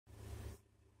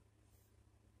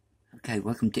Okay,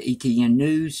 welcome to ETN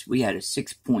News. We had a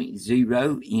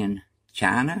 6.0 in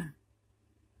China.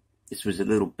 This was a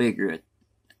little bigger. I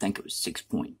think it was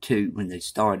 6.2 when they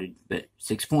started, but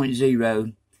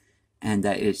 6.0, and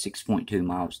that is 6.2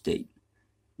 miles deep.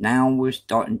 Now we're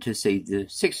starting to see the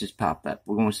sixes pop up.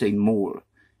 We're going to see more,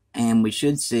 and we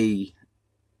should see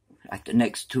like the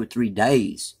next 2 or 3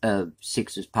 days of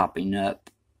sixes popping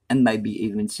up, and maybe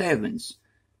even sevens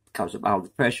because of all the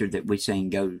pressure that we're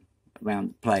seeing go around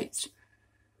the plates.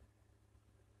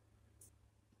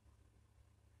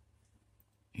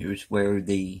 Here's where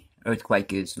the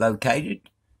earthquake is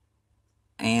located,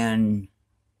 and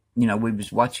we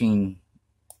was watching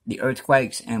the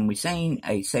earthquakes, and we seen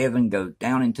a 7 go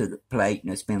down into the plate,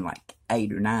 and it's been like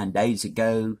 8 or 9 days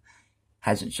ago.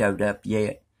 Hasn't showed up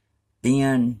yet.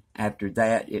 Then after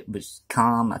that it was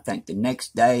calm, I think the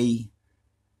next day.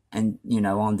 And,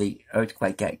 on the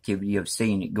earthquake activity of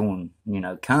seeing it going,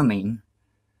 coming,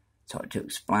 it's hard to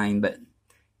explain. But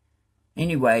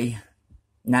anyway,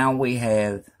 now we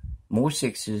have more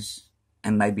sixes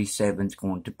and maybe sevens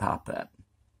going to pop up.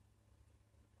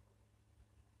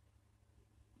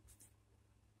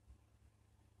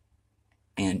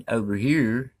 And over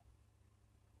here,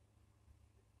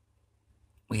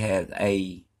 we have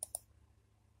a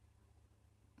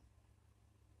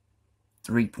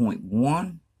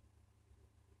 3.1.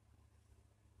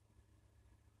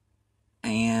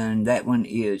 And that one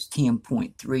is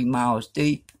 10.3 miles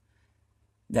deep.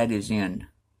 That is in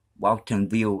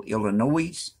Waltonville,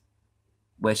 Illinois,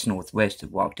 west-northwest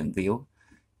of Waltonville.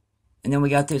 And then we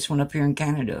got this one up here in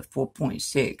Canada,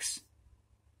 4.6,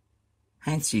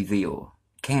 Hanseyville,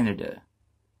 Canada,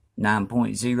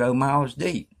 9.0 miles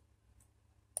deep.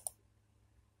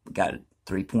 We got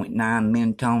 3.9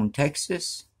 Mentone,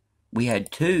 Texas. We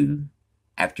had 2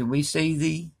 after we see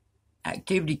the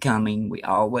activity coming. We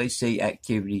always see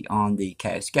activity on the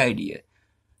Cascadia.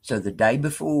 So the day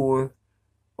before,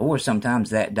 or sometimes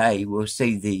that day, we'll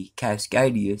see the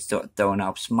Cascadia start throwing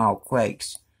off small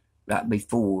quakes right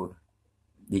before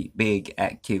the big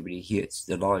activity hits,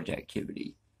 the large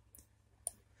activity.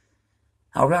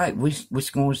 All right, we're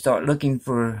going to start looking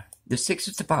for the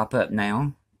sixes to pop up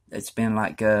now. It's been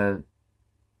like, I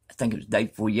think it was day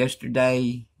before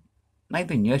yesterday,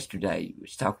 maybe yesterday, we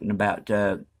was talking about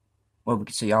where we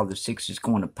can see all the sixes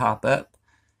going to pop up.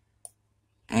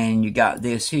 And you got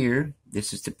this here.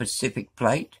 This is the Pacific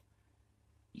plate.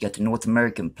 You got the North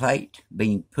American plate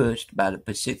being pushed by the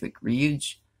Pacific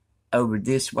Ridge over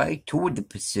this way toward the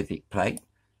Pacific plate.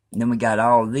 And then we got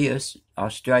all this.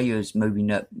 Australia is moving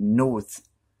up north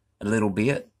a little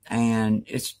bit, and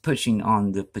it's pushing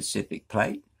on the Pacific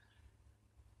plate.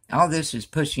 All this is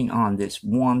pushing on this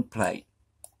one plate,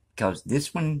 because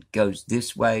this one goes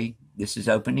this way. This is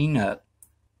opening up,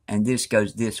 and this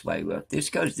goes this way. Well, if this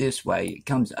goes this way, it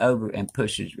comes over and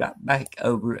pushes right back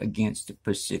over against the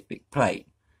Pacific plate.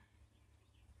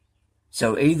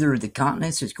 So either the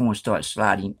continents is going to start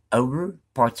sliding over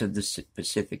parts of the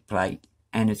Pacific plate,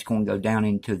 and it's going to go down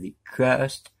into the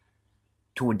crust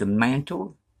toward the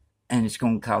mantle, and it's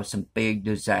going to cause some big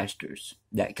disasters.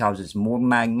 That causes more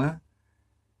magma.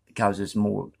 It causes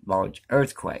more large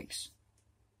earthquakes.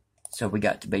 So we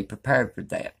got to be prepared for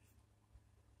that.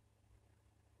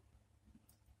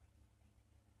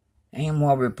 And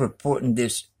while we're reporting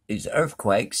these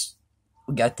earthquakes,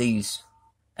 we got these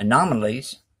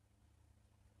anomalies.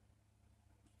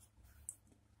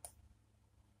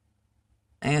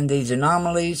 And these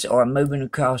anomalies are moving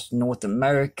across North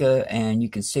America, and you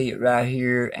can see it right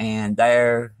here and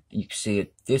there. You can see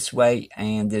it this way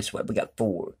and this way. We got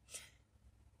 4.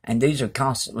 And these are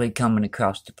constantly coming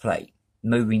across the plate,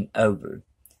 moving over.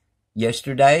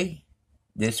 Yesterday,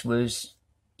 this was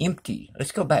empty.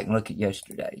 Let's go back and look at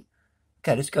yesterday.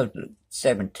 Okay, let's go to the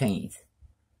 17th.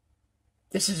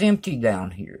 This is empty down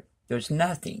here. There's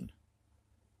nothing.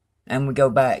 And we go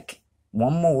back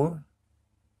one more.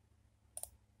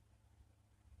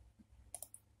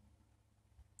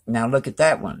 Now look at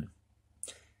that one.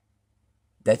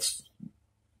 That's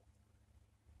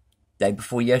day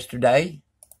before yesterday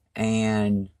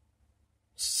and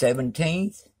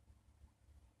 17th.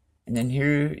 And then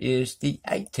here is the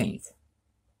 18th.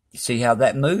 You see how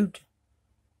that moved?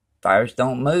 Fires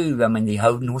don't move. I mean, the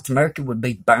whole North America would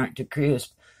be burnt to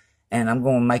crisp. And I'm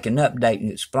going to make an update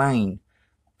and explain.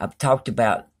 I've talked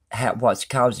about what's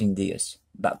causing this.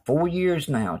 About 4 years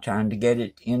now, trying to get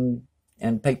it in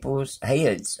people's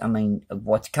heads. I mean, of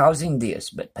what's causing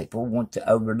this. But people want to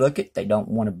overlook it. They don't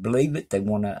want to believe it. They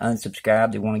want to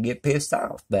unsubscribe. They want to get pissed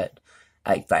off. But,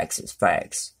 hey, facts is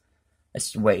facts.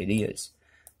 That's the way it is.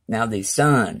 Now, the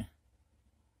sun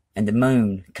and the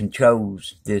moon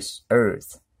controls this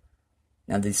earth.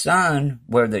 Now the sun,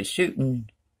 where they're shooting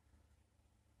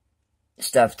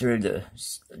stuff through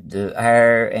the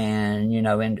air and, you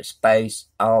know, into space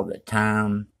all the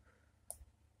time,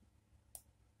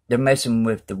 they're messing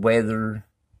with the weather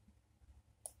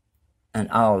and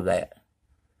all of that.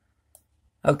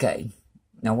 Okay,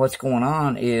 now what's going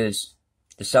on is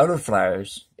the solar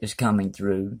flares is coming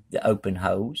through the open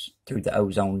holes, through the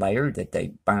ozone layer that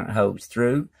they burnt holes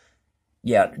through.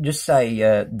 Yeah, just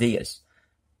say this.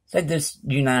 Say this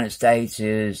United States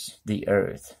is the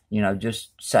Earth, you know,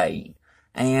 just say.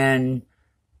 And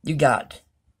you got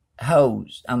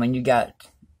holes. I mean, you got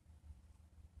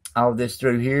all this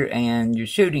through here, and you're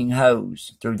shooting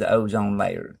holes through the ozone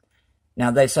layer. Now,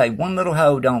 they say one little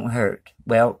hole don't hurt.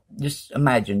 Well, just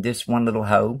imagine this one little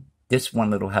hole, this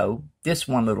one little hole, this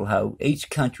one little hole. Each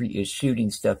country is shooting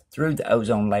stuff through the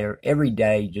ozone layer every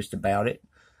day, just about it,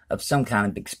 of some kind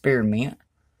of experiment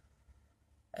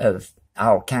of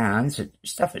all kinds of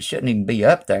stuff that shouldn't even be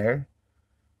up there.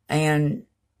 And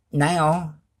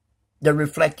now they're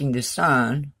reflecting the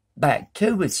sun back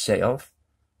to itself.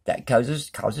 That causes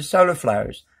solar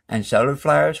flares. And solar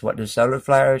flares, what do solar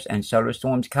flares and solar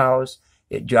storms cause?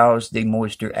 It draws the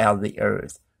moisture out of the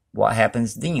earth. What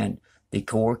happens then? The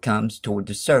core comes toward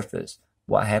the surface.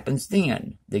 What happens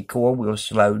then? The core will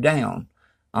slow down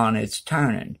on its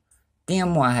turning.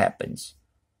 Then what happens?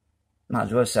 Might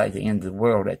as well say the end of the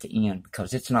world at the end,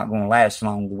 because it's not going to last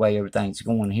long the way everything's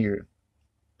going here.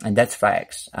 And that's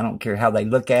facts. I don't care how they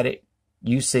look at it.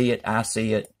 You see it, I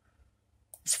see it.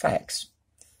 It's facts.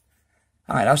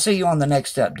 All right, I'll see you on the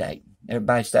next update.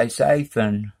 Everybody stay safe,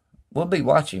 and we'll be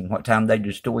watching what time they're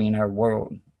destroying our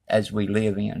world as we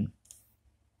live in.